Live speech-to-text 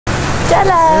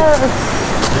Delos!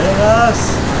 Delos!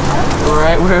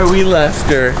 Right where we left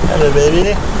her. Hello, baby.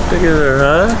 Look at her,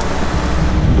 huh?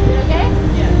 You okay?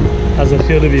 Yeah. How's it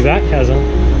feel to be back, Kaza?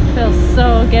 Feels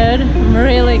so good. I'm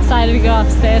really excited to go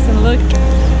upstairs and look.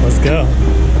 Let's go.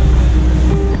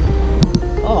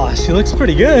 Oh, she looks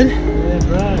pretty good. Yeah,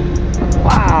 bro.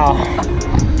 Wow. How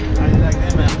do you like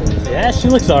them apples? Yeah, she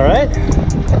looks alright.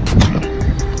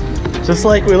 Just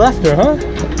like we left her, huh?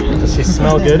 Does she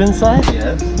smell good inside?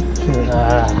 Yes.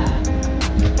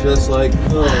 Just like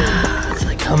home. It's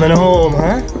like coming home,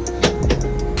 huh?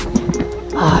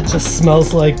 Ah, it just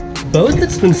smells like boat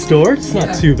that's been stored. It's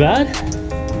not too bad.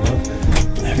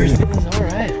 Everything's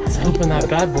alright. Let's open that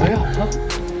bad boy up, huh?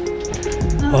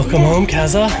 Welcome home,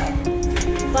 Kaza.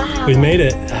 Wow. We made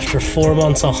it after 4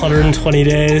 months, 120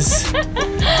 days,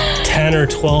 10 or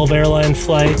 12 airline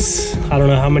flights. I don't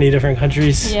know how many different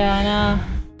countries. Yeah, I know.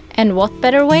 And what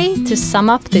better way to sum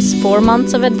up this 4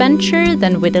 months of adventure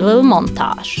than with a little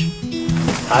montage?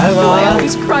 Hi, Mom. I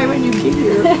always cry when you get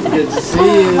here. Good to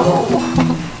see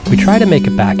you. We try to make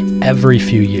it back every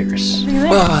few years.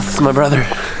 Oh, this is my brother,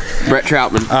 Brett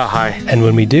Troutman. Oh, hi. And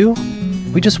when we do,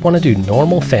 we just want to do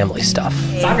normal family stuff.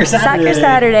 Soccer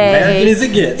Saturday. American as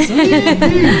it gets.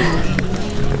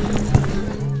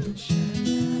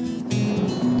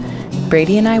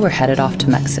 Brady and I were headed off to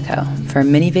Mexico for a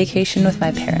mini vacation with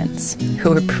my parents,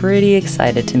 who were pretty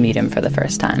excited to meet him for the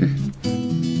first time.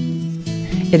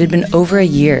 It had been over a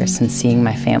year since seeing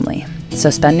my family, so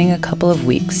spending a couple of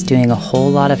weeks doing a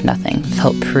whole lot of nothing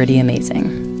felt pretty amazing.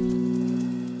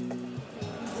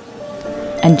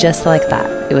 And just like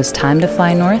that, it was time to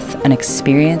fly north and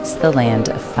experience the land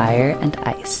of fire and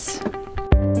ice.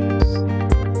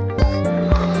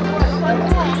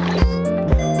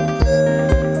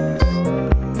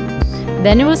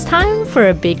 Then it was time for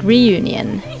a big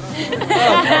reunion.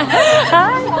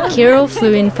 Kiro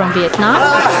flew in from Vietnam.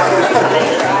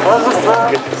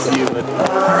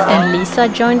 And Lisa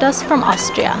joined us from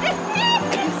Austria.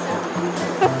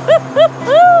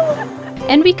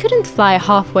 And we couldn't fly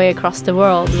halfway across the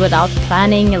world without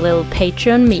planning a little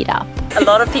Patreon meetup. A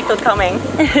lot of people coming.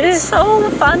 It's so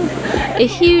fun. A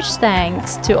huge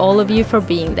thanks to all of you for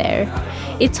being there.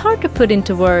 It's hard to put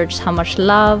into words how much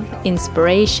love,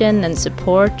 inspiration, and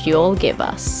support you all give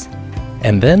us.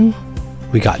 And then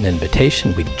we got an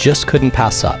invitation we just couldn't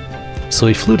pass up. So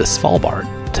we flew to Svalbard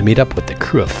to meet up with the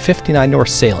crew of 59 North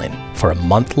Sailing for a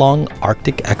month-long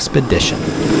Arctic expedition.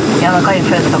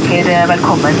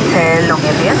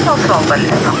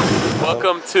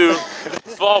 Welcome to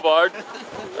Svalbard.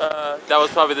 That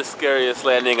was probably the scariest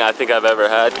landing I think I've ever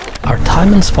had. Our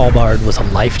time in Svalbard was a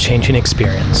life-changing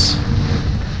experience.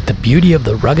 The beauty of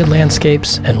the rugged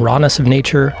landscapes and rawness of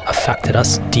nature affected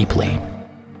us deeply.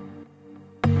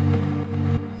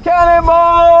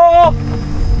 Cannonball!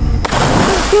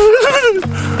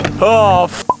 Oh,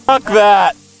 fuck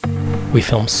that! We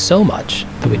filmed so much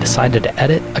that we decided to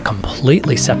edit a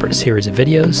completely separate series of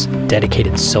videos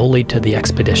dedicated solely to the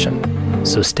expedition.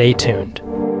 So stay tuned.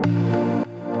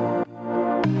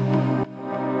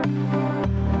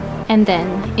 And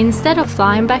then, instead of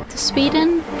flying back to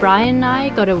Sweden, Brian and I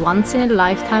got a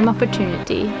once-in-a-lifetime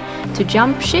opportunity to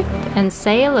jump ship and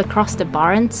sail across the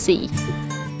Barents Sea.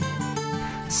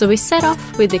 So we set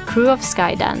off with the crew of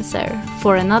Skydancer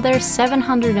for another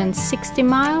 760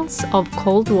 miles of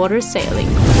cold water sailing.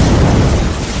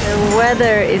 The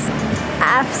weather is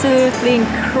absolutely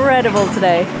incredible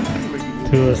today.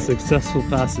 To a successful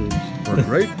passage. For a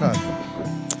great passage.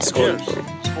 Skål.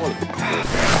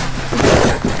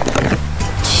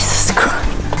 Jesus Christ.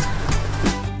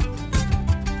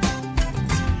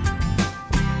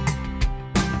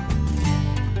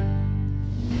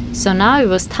 So now it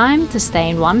was time to stay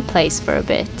in one place for a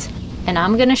bit. And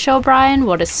I'm gonna show Brian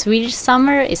what a Swedish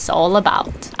summer is all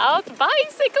about. Out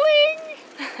bicycling!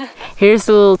 Here's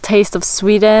a little taste of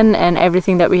Sweden and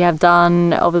everything that we have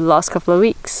done over the last couple of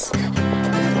weeks.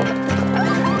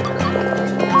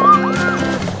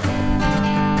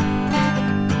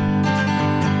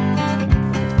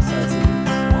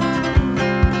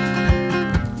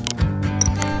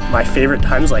 My favorite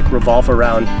times revolve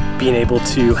around being able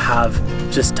to have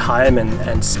just time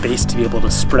and space to be able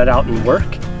to spread out and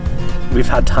work. We've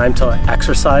had time to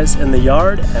exercise in the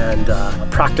yard and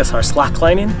practice our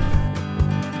slacklining.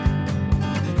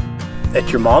 At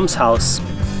your mom's house,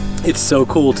 it's so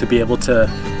cool to be able to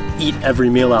eat every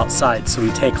meal outside. So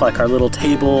we take our little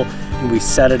table and we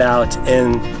set it out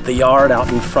in the yard out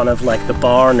in front of the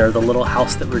barn or the little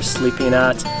house that we're sleeping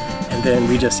at, and then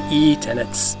we just eat, and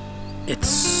it's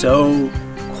so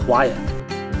quiet.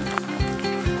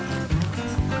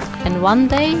 And one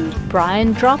day,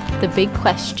 Brian dropped the big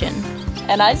question.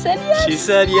 And I said yes. She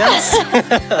said yes.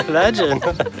 Imagine.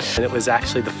 And it was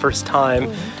actually the first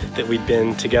time that we'd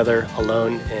been together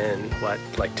alone in what,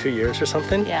 like 2 years or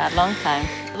something? Yeah, a long time.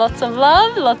 Lots of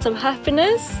love, lots of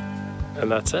happiness.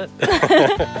 And that's it.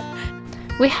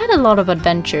 We had a lot of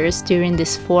adventures during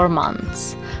these 4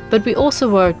 months, but we also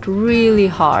worked really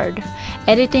hard,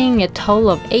 editing a total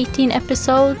of 18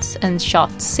 episodes and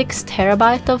shot 6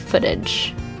 terabytes of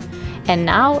footage. And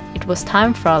now it was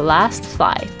time for our last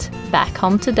flight, back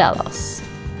home to Delos.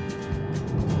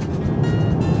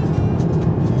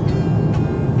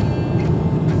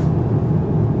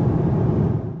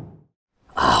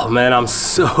 Oh man, I'm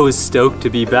so stoked to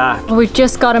be back. We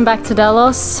just gotten back to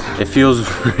Delos. It feels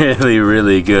really,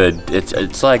 really good.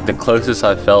 It's like the closest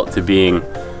I've felt to being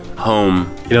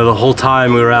home. You know, the whole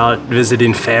time we were out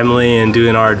visiting family and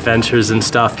doing our adventures and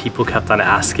stuff, people kept on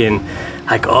asking,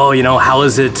 like, oh, you know, how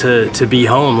is it to be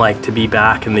home, like to be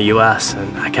back in the US?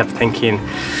 And I kept thinking,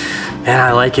 man,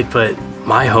 I like it, but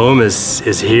my home is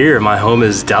here. My home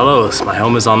is Delos. My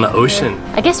home is on the ocean.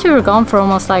 I guess we were gone for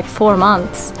almost like 4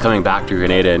 months. Coming back to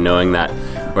Grenada and knowing that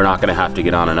we're not gonna have to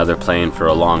get on another plane for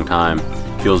a long time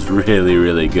feels really,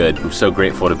 really good. I'm so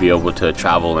grateful to be able to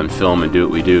travel and film and do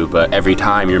what we do, but every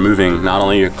time you're moving not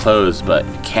only your clothes, but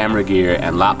camera gear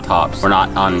and laptops. We're not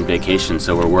on vacation,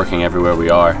 so we're working everywhere we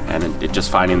are, and it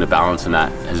just finding the balance in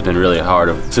that has been really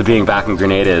hard. So being back in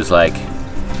Grenada is like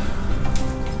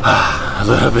a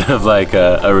little bit of like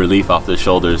a relief off the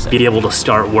shoulders. Be able to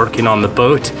start working on the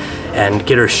boat and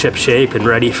get her ship shape and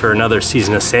ready for another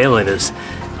season of sailing is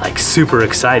like super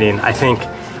exciting. I think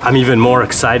I'm even more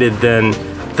excited than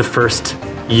the first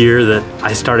year that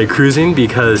I started cruising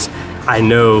because I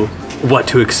know what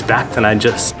to expect and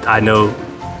I know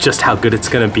just how good it's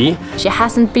gonna be. She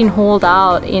hasn't been hauled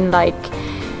out in like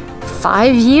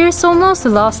 5 years almost. The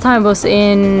last time was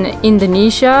in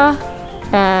Indonesia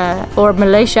or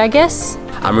Malaysia, I guess.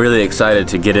 I'm really excited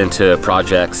to get into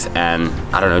projects and,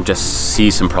 I don't know, just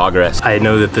see some progress. I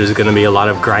know that there's gonna be a lot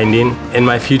of grinding in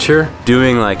my future.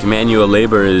 Doing like manual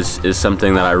labor is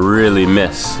something that I really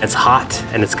miss. It's hot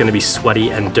and it's gonna be sweaty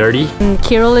and dirty. And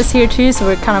Kirill is here too, so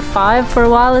we're kind of 5 for a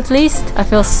while at least. I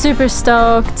feel super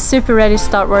stoked, super ready to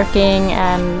start working,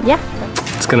 and yeah.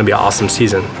 It's gonna be an awesome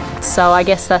season. So I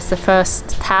guess that's the first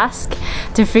task,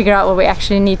 to figure out what we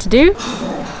actually need to do.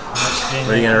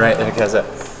 What are you gonna write? How's that?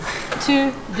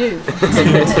 To do.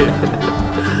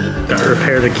 Gotta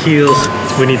repair the keels.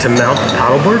 We need to mount the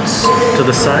paddle boards to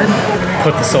the side,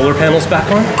 put the solar panels back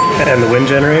on, and the wind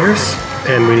generators.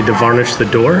 And we need to varnish the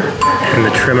door and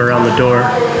the trim around the door.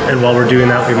 And while we're doing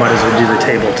that, we might as well do the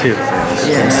table too.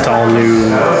 Install new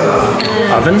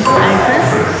oven.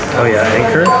 Anchor. Oh yeah,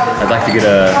 anchor. I'd like to get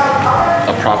a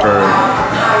proper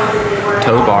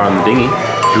tow bar on the dinghy.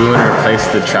 Do we want to replace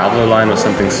the traveler line with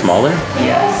something smaller?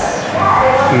 Yes.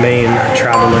 Main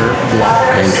traveler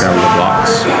blocks. Main traveler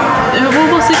blocks.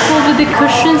 What was it called with the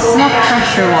cushions? It's not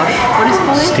pressure wash. What is it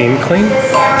called? Steam clean.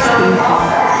 Steam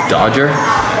clean. Dodger.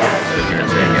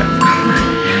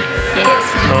 Yes.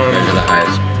 Those are the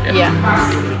highest. Yeah.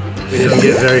 We didn't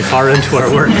get very far into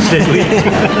our work, did we?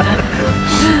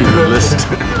 List.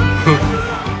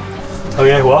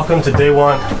 Okay, welcome to day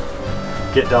 1.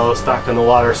 Get Delos back in the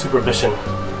water supervision.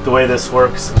 The way this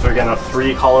works is we're gonna have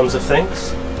 3 columns of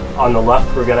things. On the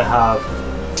left, we're gonna have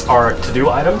our to-do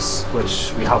items,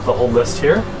 which we have the whole list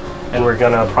here, and we're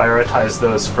gonna prioritize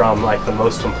those from like the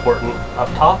most important up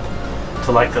top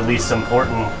to like the least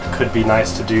important, could be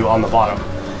nice to do on the bottom.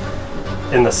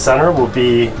 In the center will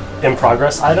be in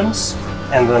progress items,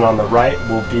 and then on the right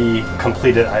will be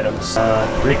completed items.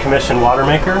 Recommission water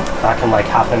maker, that can like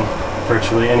happen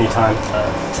virtually anytime.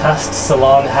 Test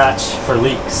salon hatch for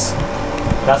leaks.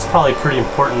 That's probably pretty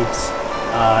important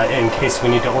in case we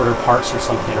need to order parts or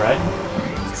something, right?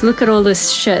 So look at all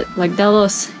this shit. Like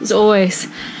Delos is always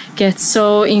gets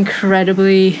so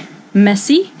incredibly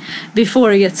messy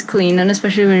before it gets clean, and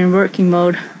especially when you're in working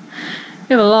mode.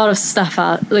 We have a lot of stuff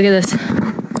out. Look at this.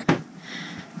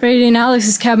 Brady and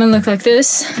Alex's cabin look like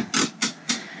this.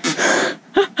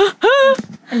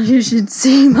 And you should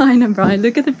see mine and Brian.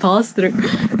 Look at the pass through.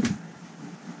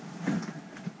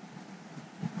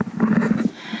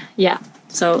 Yeah,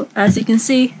 so as you can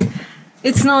see,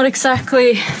 it's not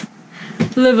exactly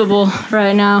livable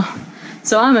right now.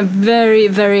 So I'm very,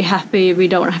 very happy we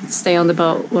don't have to stay on the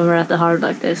boat when we're at the harbor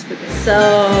like this.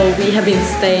 So we have been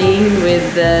staying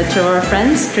with 2 of our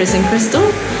friends, Chris and Crystal,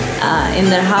 in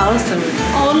their house. And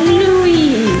oh,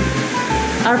 Louie,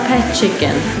 our pet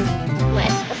chicken.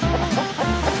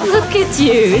 Look at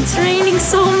you, it's raining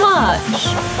so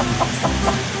much.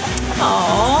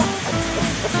 Aww,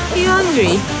 are you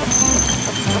hungry?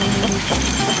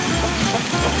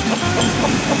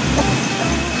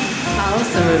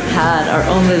 House, and we've had our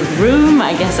own little room.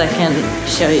 I guess I can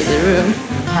show you the room.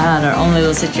 Had our own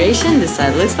little situation. This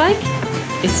side looks like.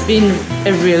 It's been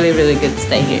a really, really good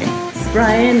stay here.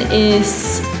 Brian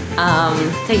is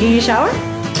taking a shower.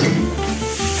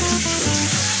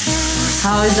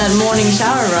 How is that morning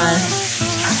shower, Brian?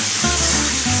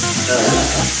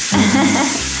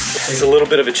 It's a little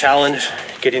bit of a challenge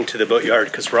getting to the boatyard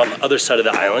because we're on the other side of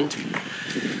the island.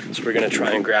 So we're gonna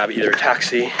try and grab either a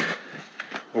taxi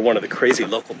or one of the crazy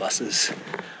local buses,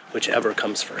 whichever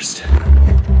comes first.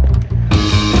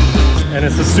 And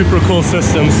it's a super cool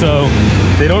system, so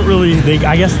they don't really,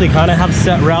 I guess they kind of have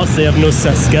set routes, they have no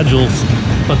set schedules,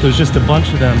 but there's just a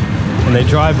bunch of them. And they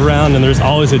drive around and there's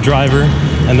always a driver,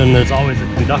 and then there's always a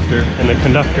conductor, and the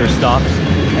conductor stops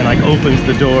and like opens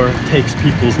the door, takes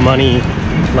people's money,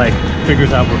 like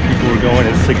figures out where people are going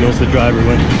and signals the driver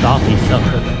when to stop and stuff.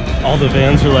 But all the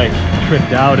vans are like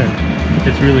tripped out and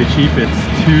it's really cheap. It's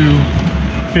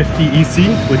 $2.50 EC,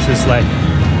 which is like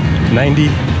 90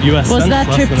 US cents. Was that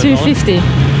trip $2.50?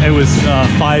 It was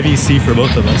 5 EC for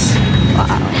both of us.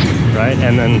 Wow. Right,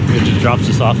 and then it just drops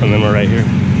us off and then we're right here.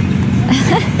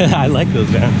 I like those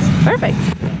vans. Perfect.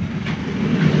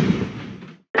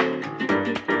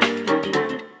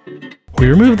 We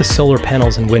removed the solar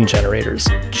panels and wind generators,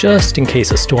 just in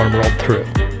case a storm rolled through.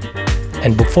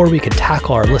 And before we could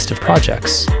tackle our list of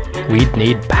projects, we'd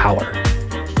need power.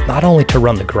 Not only to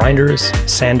run the grinders,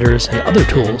 sanders, and other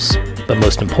tools, but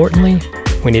most importantly,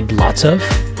 we need lots of,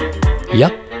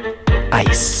 yup,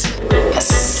 ice.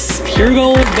 Yes, pure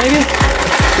gold, baby,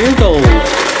 pure gold.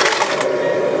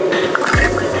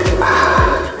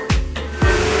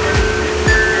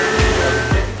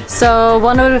 So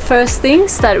one of the first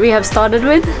things that we have started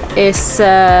with is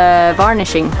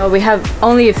varnishing. We have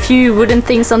only a few wooden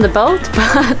things on the boat,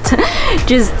 but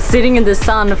just sitting in the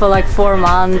sun for like 4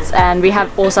 months, and we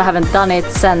haven't done it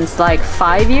since like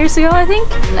 5 years ago, I think.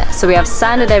 So we have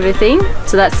sanded everything.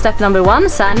 So that's step number 1,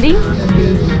 sanding.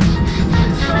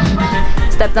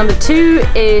 Step number 2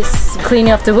 is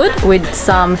cleaning up the wood with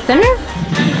some thinner.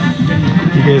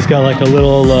 You guys got like a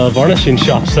little varnishing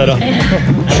shop set up.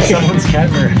 Someone's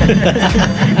catamaran.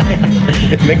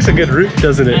 It makes a good roof,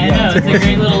 doesn't it? I know, it's a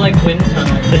great little like wind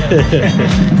tunnel.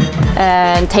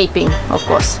 And taping, of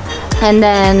course. And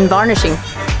then varnishing.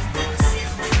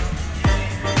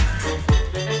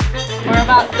 We're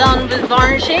about done with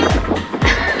varnishing.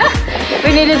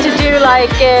 We needed to do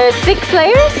like 6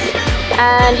 layers.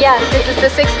 And yeah, this is the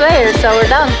 6th layer, so we're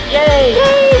done. Yay!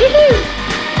 Yay! Woohoo!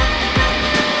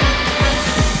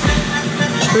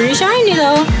 Pretty shiny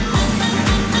though.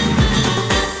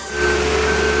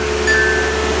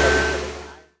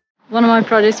 One of my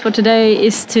projects for today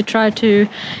is to try to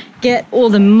get all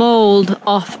the mold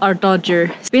off our Dodger.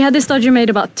 We had this Dodger made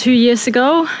about 2 years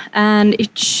ago, and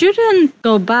it shouldn't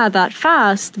go bad that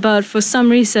fast, but for some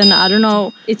reason, I don't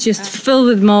know, it's just filled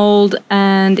with mold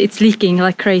and it's leaking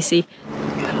like crazy.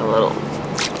 Got a little...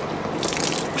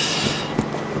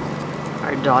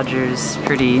 Our Dodger is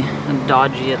pretty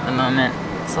dodgy at the moment.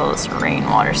 So all this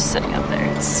rainwater sitting up there,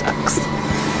 it sucks.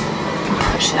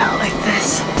 Push it out like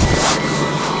this.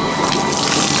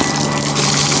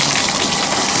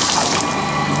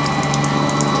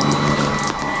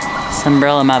 This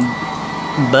umbrella my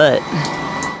butt.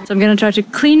 So I'm gonna try to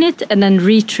clean it and then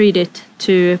retreat it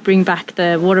to bring back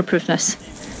the waterproofness.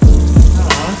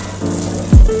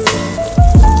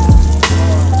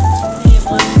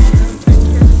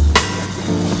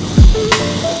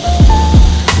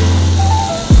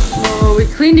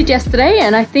 Cleaned it yesterday,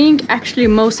 and I think actually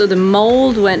most of the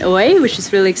mold went away, which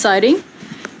is really exciting.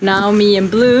 Now me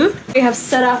and Blue, we have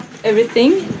set up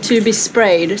everything to be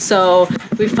sprayed. So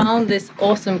we found this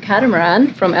awesome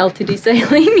catamaran from LTD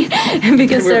Sailing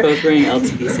because we're both wearing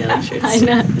LTD Sailing shirts. I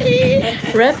know,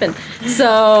 reppin'.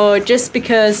 So just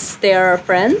because they are our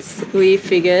friends, we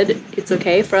figured it's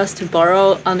okay for us to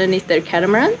borrow underneath their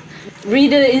catamaran.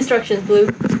 Read the instructions,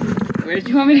 Blue. Where did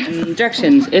you want me to?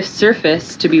 Instructions. If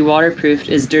surface to be waterproofed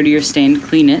is dirty or stained,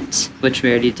 clean it, which we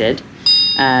already did.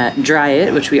 Dry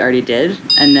it, which we already did.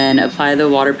 And then apply the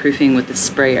waterproofing with the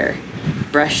sprayer.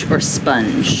 Brush or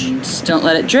sponge. Just don't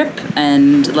let it drip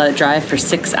and let it dry for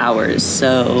 6 hours.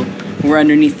 So we're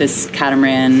underneath this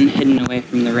catamaran hidden away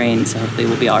from the rain, so hopefully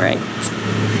we'll be all right.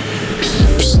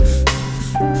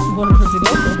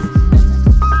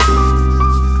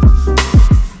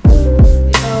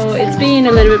 It's been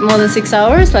a little bit more than 6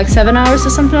 hours, like 7 hours or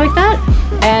something like that,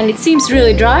 and it seems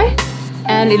really dry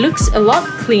and it looks a lot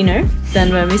cleaner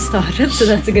than when we started, so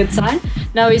that's a good sign.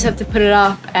 Now we just have to put it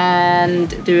up and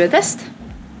do a test.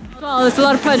 Well, there's a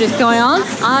lot of projects going on.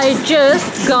 I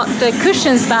just got the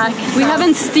cushions back. We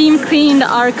haven't steam cleaned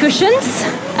our cushions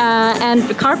and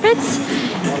the carpets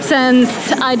since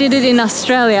I did it in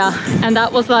Australia, and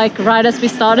that was like right as we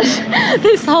started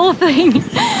this whole thing.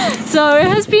 So it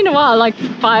has been a while, like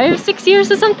 5-6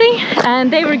 years or something,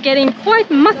 and they were getting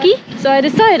quite mucky. So I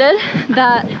decided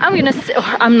that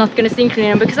I'm not gonna steam clean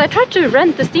them, because I tried to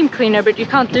rent the steam cleaner, but you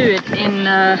can't do it in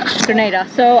Grenada.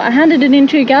 So I handed it in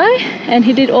to a guy, and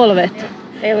he did all of it.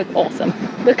 They look awesome.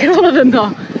 Look at all of them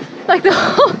though. Like the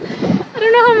whole, I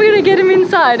don't know how I'm gonna get him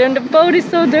inside, and the boat is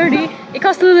so dirty. It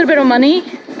cost a little bit of money,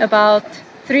 about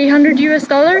 $300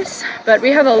 US, but we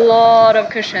have a lot of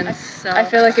cushions, so I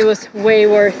feel like it was way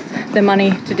worth the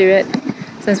money to do it,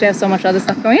 since we have so much other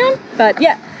stuff going on. But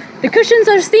yeah, the cushions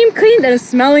are steam cleaned and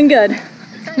smelling good.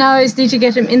 Now I just need to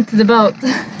get them into the boat.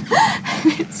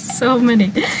 It's so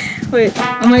many. Wait,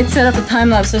 I might set up a time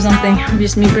lapse or something,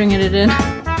 just me bringing it in.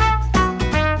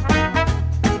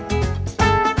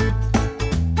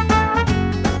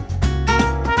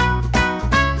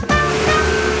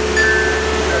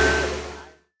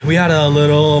 We had a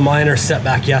little minor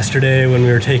setback yesterday when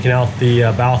we were taking out the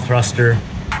bow thruster.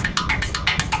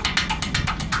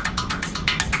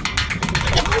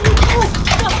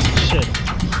 Shit.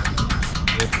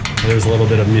 There was a little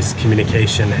bit of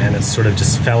miscommunication, and it sort of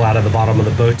just fell out of the bottom of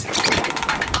the boat.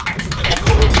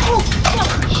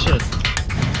 Shit.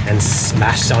 And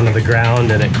smashed onto the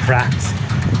ground, and it cracked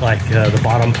like the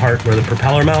bottom part where the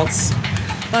propeller mounts.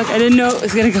 Fuck, I didn't know it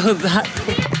was gonna go that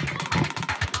way.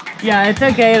 Yeah, it's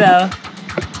okay though.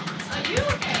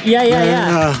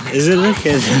 Yeah. Is it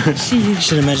okay? You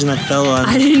should imagine that fell on.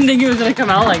 I didn't think it was gonna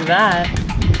come out like that.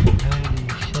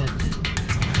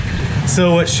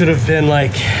 So what should have been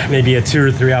like maybe a 2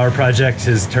 or 3 hour project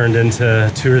has turned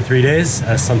into 2 or 3 days,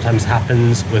 as sometimes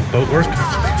happens with boat work.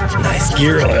 Nice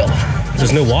gear oil.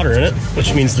 There's no water in it,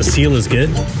 which means the seal is good.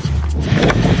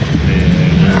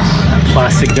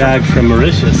 Plastic bag from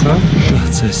Mauritius, huh? Oh,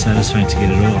 it's so satisfying to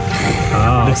get it off.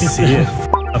 Oh, see it.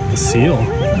 Up the seal.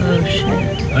 Oh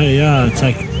shit. Oh yeah, it's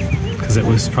like... Because it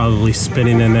was probably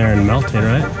spinning in there and melting,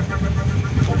 right?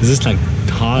 Is this like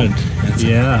hard?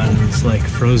 Yeah, it's like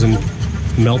frozen,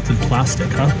 melted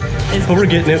plastic, huh? But we're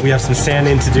getting it. We have some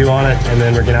sanding to do on it, and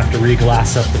then we're gonna have to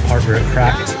re-glass up the part where it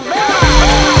cracked.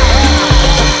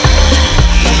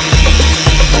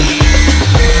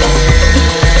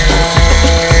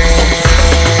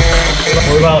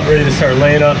 We're about ready to start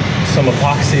laying up some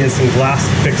epoxy and some glass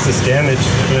to fix this damage.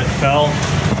 When it fell,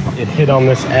 it hit on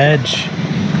this edge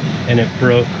and it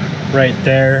broke right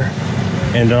there,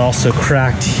 and it also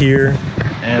cracked here,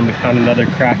 and we found another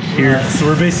crack here. So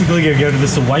we're basically gonna give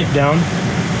this a wipe down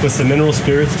with some mineral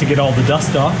spirits to get all the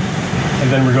dust off, and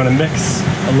then we're gonna mix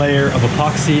a layer of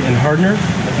epoxy and hardener.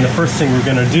 And the first thing we're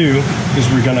gonna do is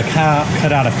we're gonna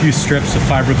cut out a few strips of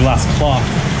fiberglass cloth,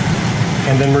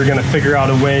 and then we're gonna figure out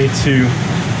a way to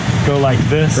go like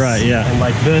this, right? Yeah, and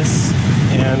like this.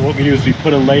 And what we do is we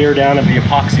put a layer down of the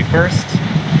epoxy first.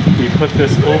 We put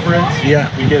this over it.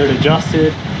 Yeah. We get it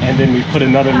adjusted, and then we put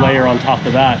another layer on top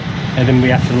of that, and then we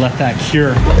have to let that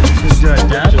cure. Just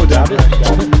dab it.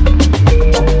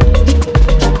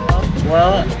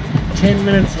 Well, 10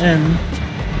 minutes in,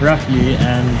 roughly,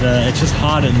 and it just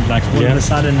hardened like all of a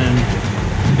sudden,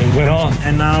 and it went off.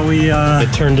 And now we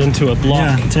it turned into a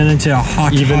block. Yeah, it turned into a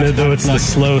hot, even hot, though hot it's block. the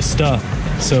slow stuff.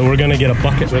 So we're gonna get a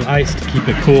bucket with ice to keep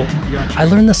it cool. I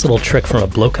learned this little trick from a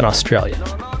bloke in Australia.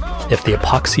 If the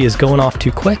epoxy is going off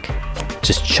too quick,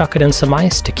 just chuck it in some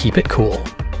ice to keep it cool.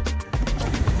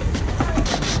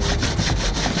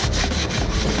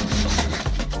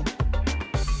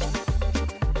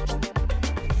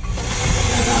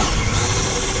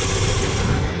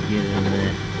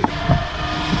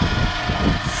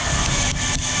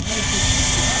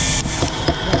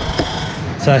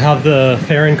 So I have the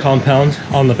fairing compound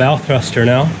on the bow thruster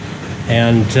now,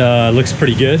 and it looks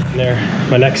pretty good. There,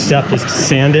 my next step is to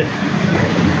sand it.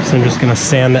 So I'm just gonna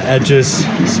sand the edges,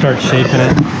 start shaping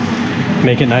it,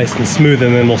 make it nice and smooth,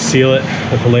 and then we'll seal it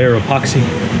with a layer of epoxy.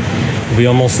 We'll be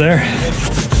almost there.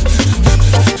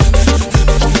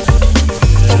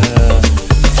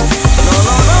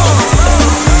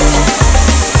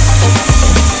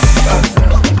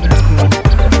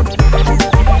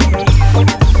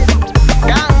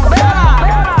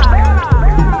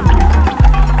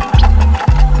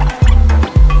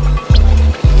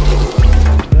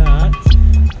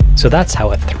 So that's how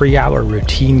a 3-hour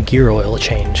routine gear oil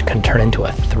change can turn into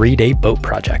a 3-day boat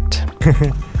project.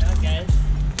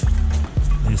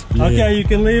 Okay, you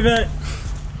can leave it.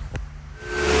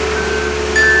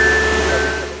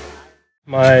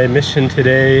 My mission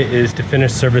today is to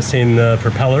finish servicing the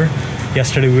propeller.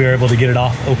 Yesterday we were able to get it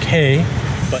off okay,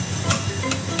 but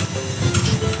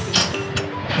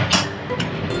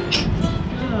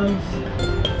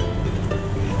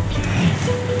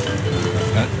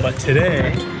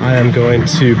today I am going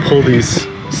to pull these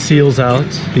seals out.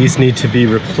 These need to be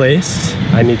replaced.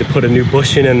 I need to put a new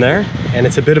bushing in there, and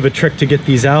it's a bit of a trick to get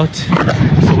these out.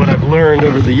 So what I've learned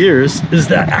over the years is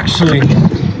that actually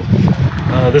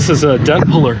this is a dent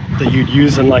puller that you'd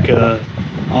use in like a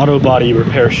auto body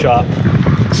repair shop.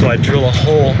 So I drill a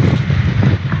hole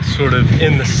sort of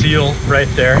in the seal right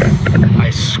there. I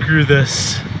screw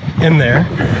this in there,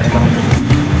 and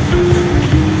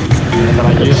then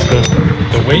I use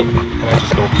the weight, and I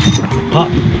just go pop,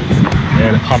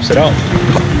 and it pops it out.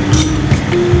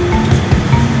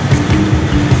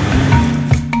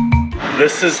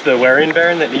 This is the wearing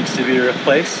bearing that needs to be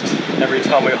replaced every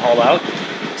time we haul out.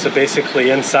 So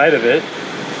basically inside of it,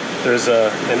 there's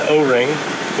an O-ring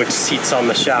which seats on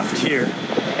the shaft here,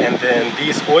 and then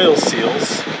these oil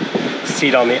seals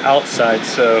seat on the outside,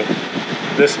 so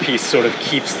this piece sort of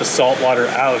keeps the salt water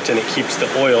out and it keeps the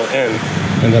oil in.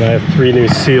 And then I have 3 new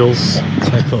seals.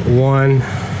 So I put 1,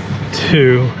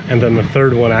 2, and then the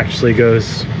third one actually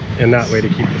goes in that way to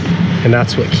keep it. And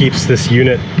that's what keeps this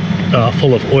unit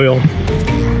full of oil.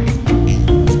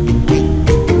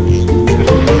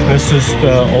 This is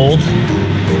the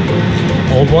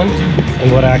old one,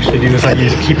 and what I actually do is I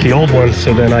keep the old one,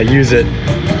 so then I use it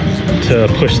to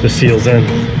push the seals in,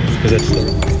 because it's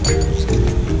the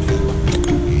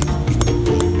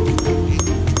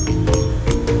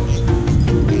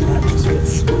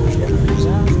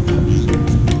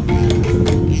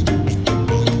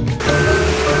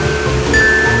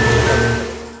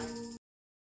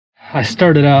I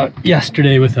started out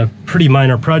yesterday with a pretty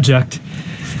minor project,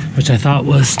 which I thought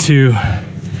was to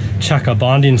check a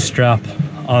bonding strap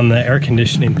on the air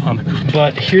conditioning pump.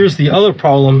 But here's the other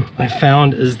problem I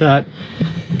found, is that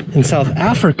in South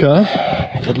Africa,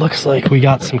 it looks like we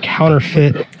got some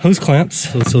counterfeit hose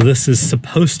clamps. So this is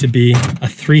supposed to be a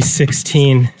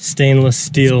 3/16 stainless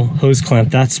steel hose clamp.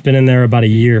 That's been in there about a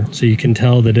year. So you can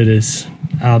tell that it is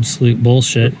absolute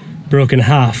bullshit. Broken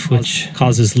half, which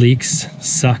causes leaks,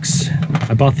 sucks.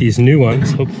 I bought these new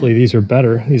ones. Hopefully these are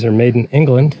better. These are made in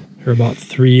England. They're about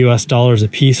 $3 US a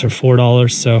piece, or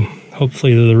 $4, so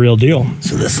hopefully they're the real deal.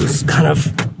 So this is kind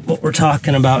of what we're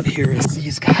talking about here, is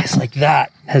these guys, like that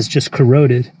has just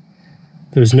corroded.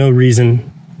 There's no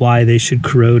reason why they should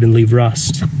corrode and leave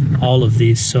rust. All of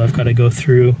these, so I've got to go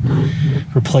through,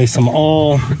 replace them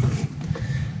all.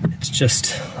 It's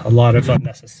just a lot of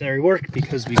unnecessary work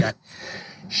because we got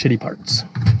shitty parts,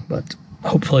 but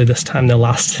hopefully this time they'll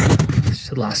last. This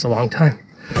should last a long time.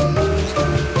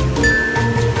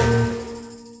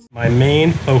 My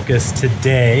main focus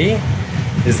today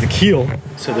is the keel.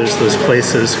 So there's those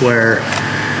places where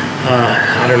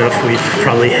I don't know if we've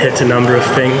probably hit a number of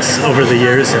things over the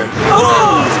years, and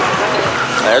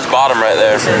there's bottom right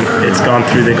there. And it's gone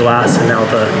through the glass, and now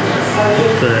the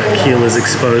keel is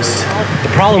exposed.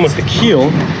 The problem with the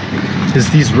keel is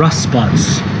these rust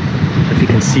spots. If you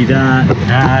can see that,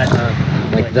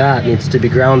 like that needs to be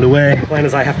ground away. The plan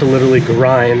is I have to literally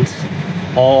grind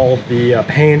all the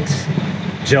paint,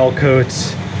 gel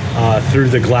coats through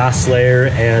the glass layer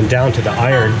and down to the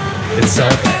iron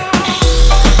itself.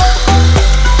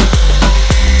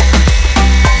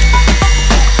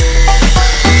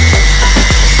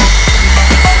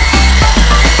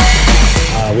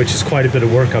 Which is quite a bit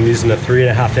of work. I'm using a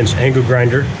 3.5-inch angle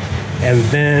grinder, and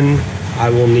then I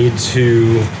will need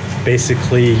to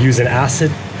basically use an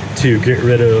acid to get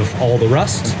rid of all the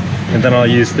rust, and then I'll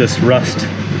use this rust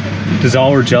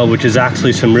dissolver gel, which is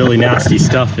actually some really nasty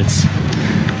stuff. It's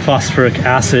phosphoric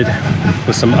acid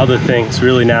with some other things,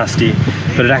 really nasty,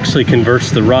 but it actually converts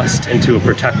the rust into a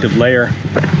protective layer,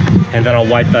 and then I'll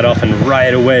wipe that off, and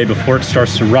right away before it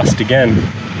starts to rust again,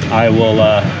 I will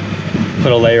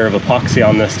put a layer of epoxy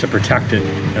on this to protect it.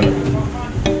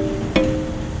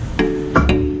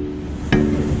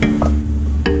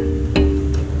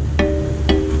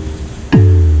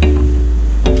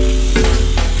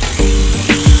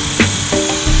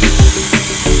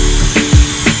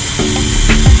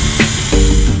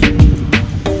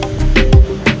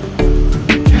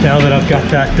 Now that I've got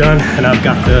that done and I've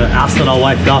got the acid all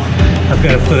wiped off, I've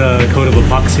got to put a coat of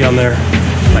epoxy on there,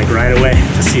 like right away,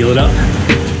 to seal it up.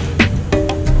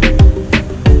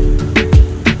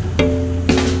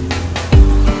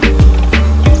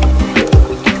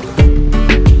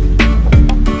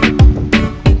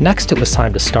 Next, it was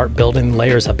time to start building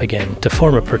layers up again to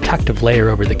form a protective layer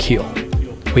over the keel.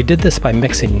 We did this by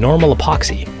mixing normal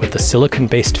epoxy with a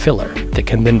silicone-based filler that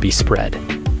can then be spread.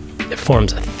 It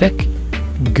forms a thick,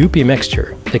 goopy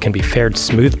mixture that can be fared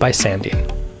smooth by sanding.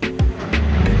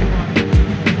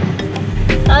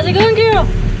 How's it going, girl?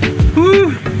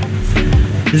 Woo!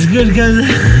 It's good, guys.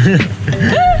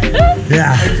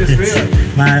 Yeah,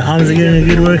 my arms are getting a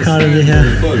good workout over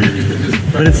here.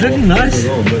 But it's looking nice.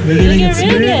 We're getting it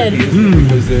really good.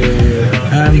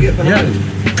 Yeah.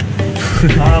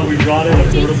 We brought in a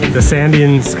portable. The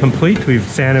sanding's complete. We've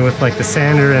sanded with like the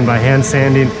sander and by hand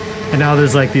sanding. And now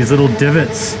there's like these little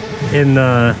divots in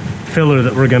the filler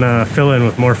that we're gonna fill in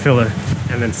with more filler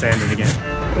and then sand it again.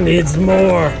 Needs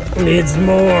more, needs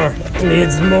more,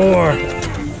 needs more.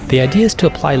 The idea is to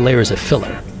apply layers of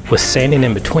filler with sanding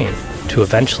in between to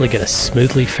eventually get a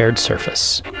smoothly fared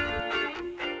surface.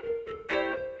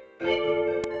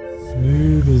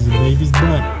 Smooth as a baby's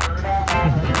butt.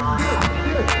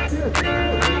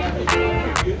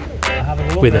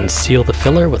 We then seal the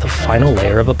filler with a final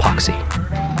layer of epoxy.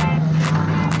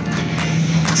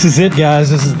 This is it, guys.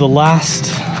 This is the last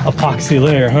epoxy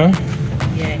layer, huh?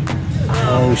 Yay.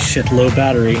 Oh shit, low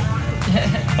battery.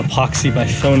 Epoxy by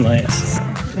phone lights.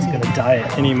 It's gonna die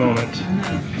at any moment.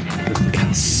 Look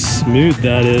how smooth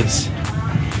that is.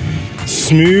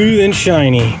 Smooth and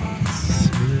shiny.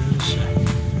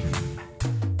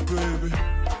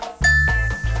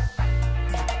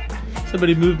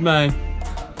 Somebody moved my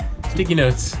sticky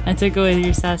notes. I took away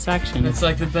your satisfaction. It's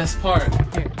like the best part.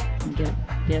 Here,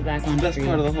 get back on. Best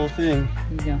part of the whole thing.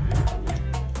 Here you go.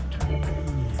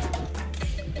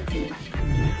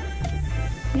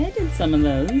 Yeah, I did some of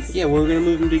those. Yeah, we're gonna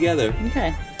move them together.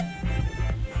 Okay.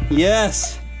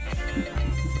 Yes.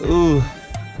 Ooh.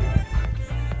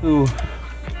 Ooh.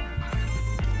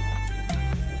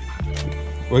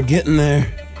 We're getting there.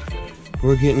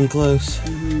 We're getting close.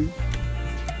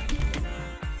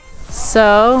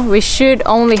 So we should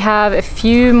only have a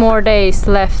few more days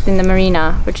left in the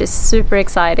marina, which is super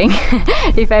exciting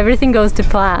if everything goes to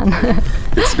plan.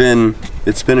 It's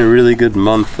been a really good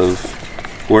month of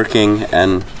working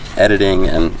and editing,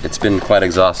 and it's been quite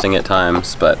exhausting at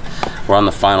times, but we're on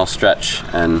the final stretch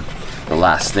and the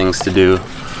last things to do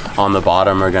on the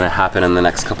bottom are going to happen in the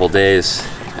next couple days,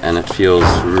 and it feels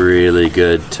really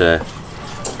good to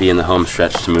be in the home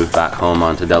stretch, to move back home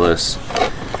onto Delos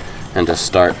and to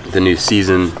start the new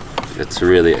season. It's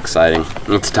really exciting.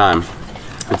 It's time.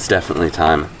 It's definitely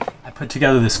time. I put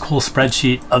together this cool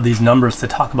spreadsheet of these numbers to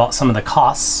talk about some of the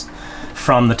costs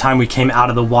from the time we came out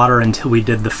of the water until we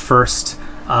did the first,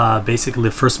 basically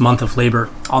the first month of labor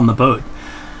on the boat.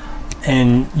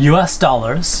 In US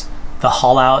dollars, the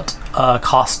haul out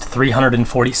cost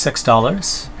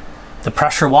 $346. The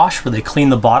pressure wash where they clean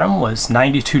the bottom was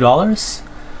 $92.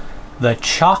 The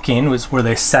chalking was where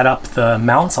they set up the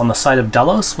mounts on the side of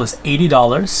Delos was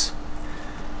 $80.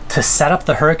 To set up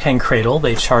the hurricane cradle,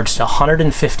 they charged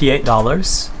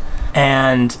 $158.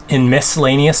 And in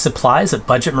miscellaneous supplies at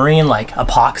Budget Marine, like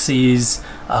epoxies,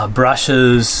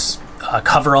 brushes,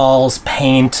 coveralls,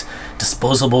 paint,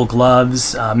 disposable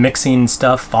gloves, mixing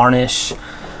stuff, varnish,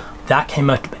 that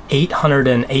came up to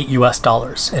 $808 US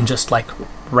in just like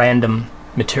random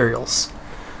materials.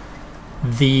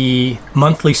 The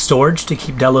monthly storage to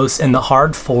keep Delos in the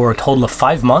hard for a total of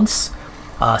 5 months,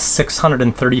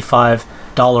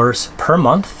 $635 per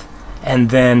month.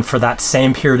 And then for that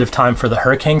same period of time for the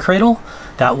hurricane cradle,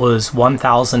 that was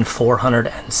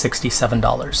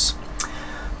 $1,467.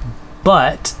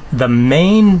 But the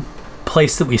main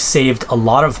place that we saved a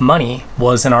lot of money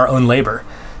was in our own labor.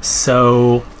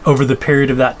 So over the period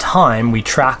of that time, we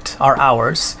tracked our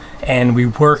hours and we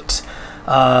worked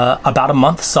about a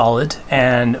month solid,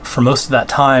 and for most of that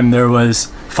time there was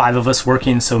 5 of us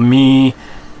working, so me,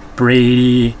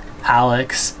 Brady,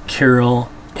 Alex, Kirill,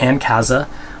 and Kaza,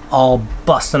 all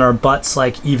busting our butts,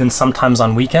 like even sometimes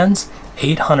on weekends.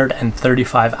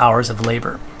 835 hours of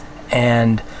labor,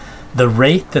 and the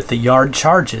rate that the yard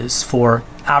charges for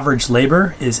average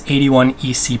labor is 81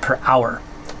 EC per hour.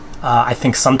 I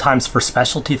think sometimes for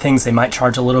specialty things they might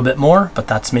charge a little bit more, but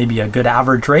that's maybe a good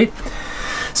average rate.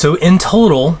 So in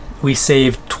total, we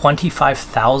saved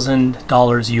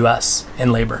 $25,000 US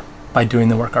in labor by doing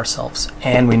the work ourselves,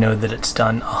 and we know that it's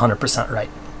done 100% right.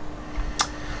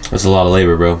 That's a lot of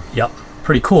labor, bro. Yep,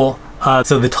 pretty cool.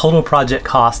 So the total project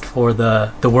cost for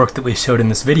the work that we showed in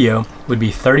this video would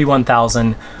be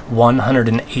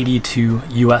 $31,182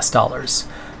 US.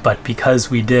 But because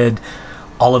we did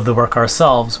all of the work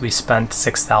ourselves, we spent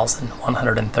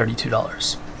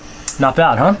 $6,132. Not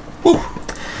bad, huh? Woo.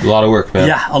 A lot of work, man.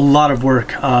 Yeah, a lot of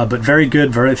work, but very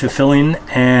good, very fulfilling.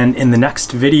 And in the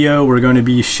next video, we're going to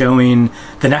be showing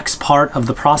the next part of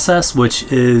the process, which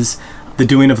is the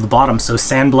doing of the bottom. So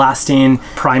sandblasting,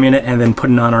 priming it, and then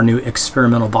putting on our new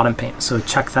experimental bottom paint. So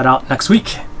check that out next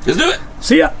week. Let's do it.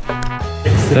 See ya.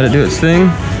 Let it do its thing.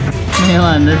 Hold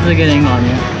on, this is getting on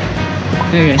you.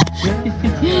 Okay.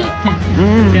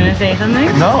 Gonna say something?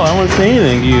 No, I don't want to say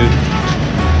anything to you.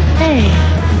 Hey.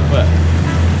 What?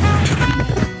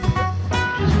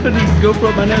 Just put the GoPro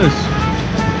up my nose.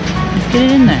 Let's get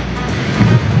it in there.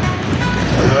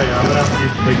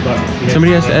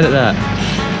 Somebody has to edit that.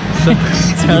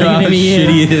 It's You probably know how gonna be you.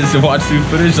 shitty it is to watch through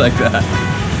footage like that.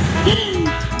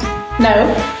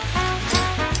 No.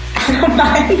 I don't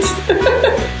mind.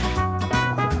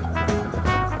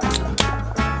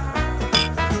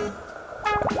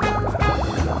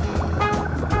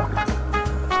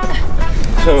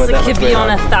 It could be on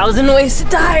 1,000 Ways to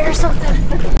Die or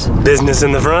something. Business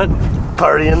in the front,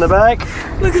 party in the back.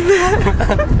 Look at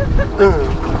that.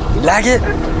 You like it?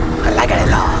 I like it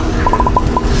a lot.